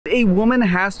a woman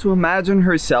has to imagine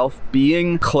herself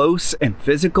being close and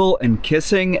physical and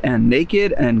kissing and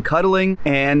naked and cuddling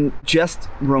and just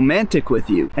romantic with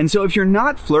you. And so if you're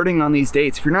not flirting on these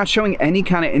dates, if you're not showing any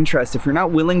kind of interest, if you're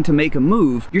not willing to make a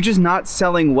move, you're just not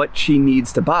selling what she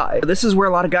needs to buy. This is where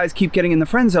a lot of guys keep getting in the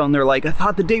friend zone. They're like, I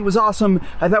thought the date was awesome.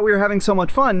 I thought we were having so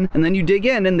much fun. And then you dig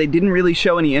in and they didn't really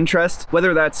show any interest,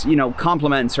 whether that's, you know,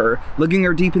 compliments or looking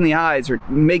her deep in the eyes or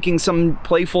making some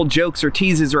playful jokes or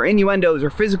teases or innuendos or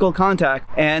physical contact.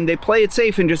 And they play it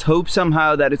safe and just hope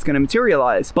somehow that it's going to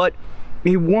materialize. But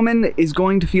a woman is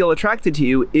going to feel attracted to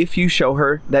you if you show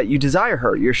her that you desire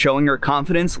her. You're showing her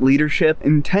confidence, leadership,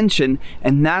 intention,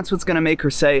 and that's what's gonna make her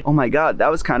say, oh my God,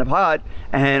 that was kind of hot,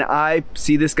 and I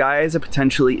see this guy as a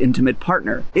potentially intimate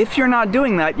partner. If you're not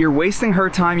doing that, you're wasting her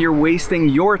time, you're wasting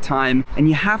your time, and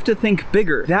you have to think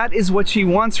bigger. That is what she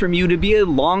wants from you, to be a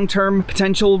long-term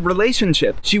potential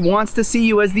relationship. She wants to see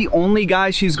you as the only guy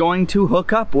she's going to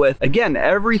hook up with. Again,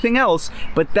 everything else,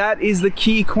 but that is the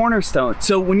key cornerstone.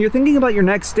 So when you're thinking about your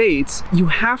next dates, you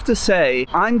have to say,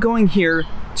 I'm going here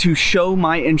to show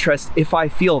my interest if I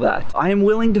feel that. I am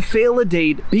willing to fail a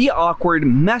date, be awkward,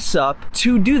 mess up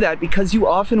to do that, because you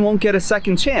often won't get a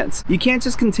second chance. You can't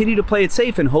just continue to play it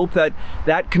safe and hope that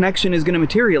that connection is going to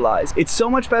materialize. It's so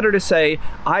much better to say,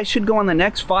 I should go on the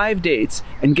next 5 dates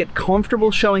and get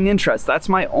comfortable showing interest. That's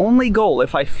my only goal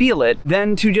if I feel it,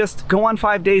 than to just go on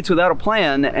 5 dates without a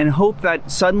plan and hope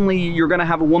that suddenly you're going to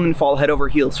have a woman fall head over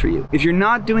heels for you. If you're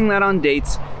not doing that on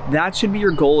dates, that should be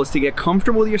your goal, is to get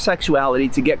comfortable with your sexuality,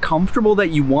 to get comfortable that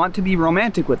you want to be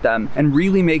romantic with them, and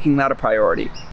really making that a priority.